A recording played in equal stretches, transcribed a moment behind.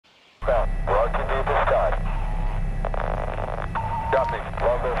inbound. We're RTB at this time. Copy.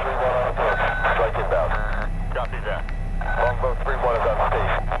 Longbow 3-1 on approach. Strike inbound. Copy that. Longbow 3-1 is on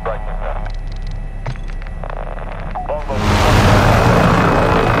station. Strike inbound. Longbow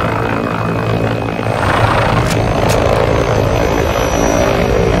 3-1.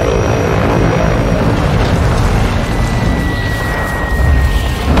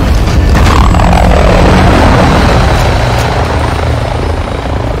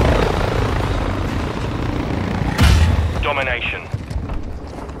 Domination.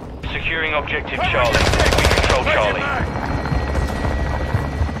 Securing objective Charlie. We control Charlie.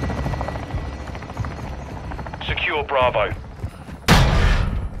 Secure Bravo.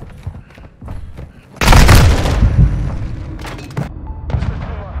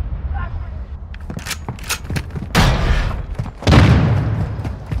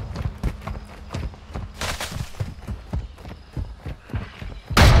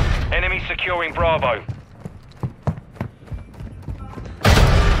 Enemy securing Bravo.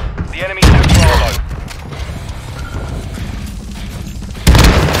 The enemy has Bravo.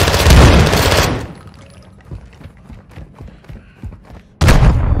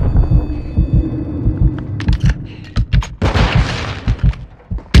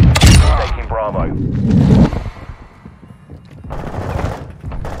 Taking Bravo.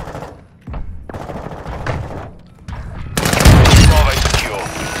 Bravo secure.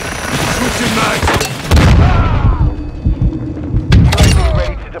 Pushing mags.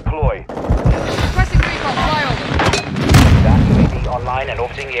 Deploy. Pressing recon flyover. That UAV online and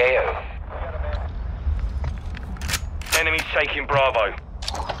orbiting the AO. Enemies taking Bravo.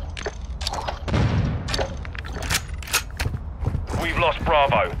 We've lost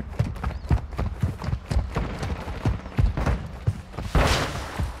Bravo.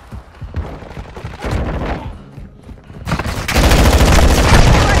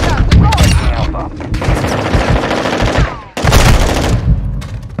 Alpha.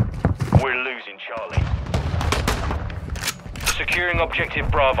 Charlie. Securing objective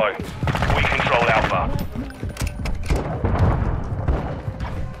Bravo. We control Alpha.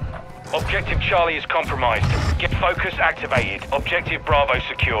 Objective Charlie is compromised. Get focus activated. Objective Bravo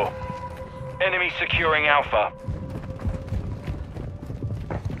secure. Enemy securing Alpha.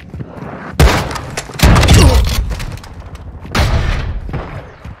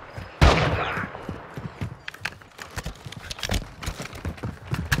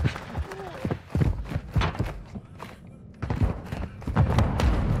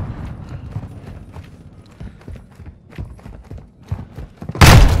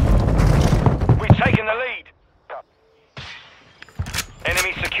 Taking the lead.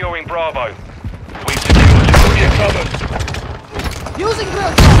 Enemy securing Bravo. We've secured objective covered. Using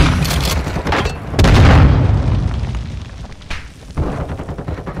drill.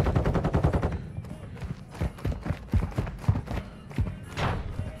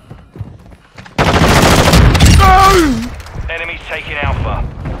 Enemies taking Alpha.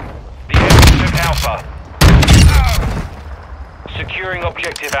 The enemy took Alpha. Securing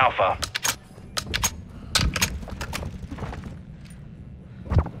objective Alpha.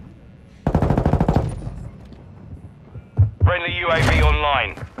 Friendly UAV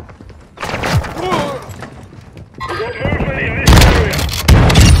online. We've got movement in this area.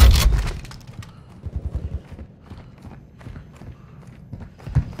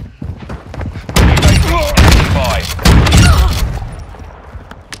 By.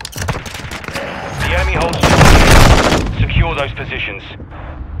 The enemy holds positions. Secure those positions.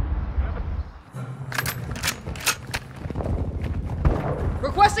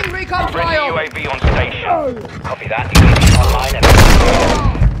 Requesting recon Friendly flyover. UAV on station. Copy that. UAV online and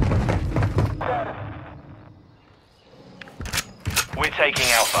We're taking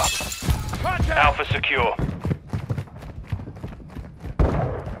Alpha. Alpha secure.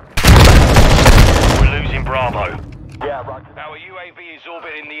 We're losing Bravo. Yeah, roger. Our UAV is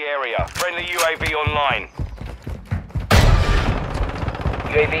orbiting the area. Friendly UAV online.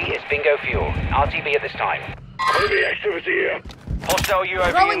 UAV is bingo fuel. RTB at this time. Enemy activity here. Hostile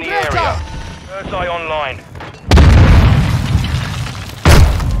UAV Throwing in the drill area. down. Bird's eye online.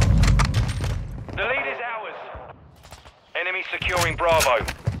 The lead is ours. Enemy securing Bravo.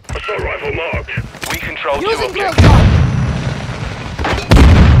 Assault rifle marked. We control two Using drill. objectives.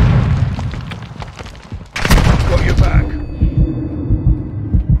 Got your back.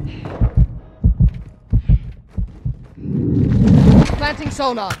 Planting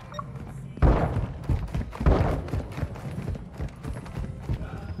sonar.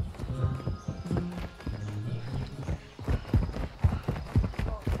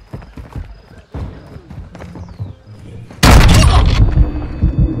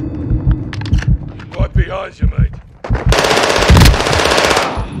 Roger, mate.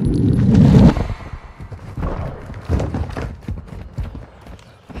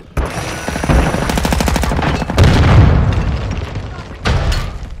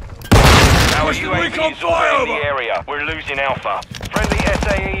 Our Push the UAV recon is orbiting the flyover. area. We're losing Alpha. Friendly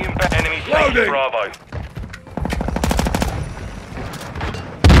SAE inbound. Enemy taking Loading. Bravo.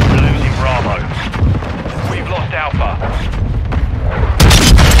 We're losing Bravo. We've lost Alpha.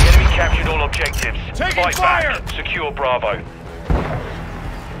 The enemy captured all objectives. Taking Fight fire. back. Secure Bravo.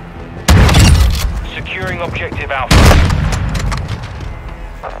 Securing objective Alpha.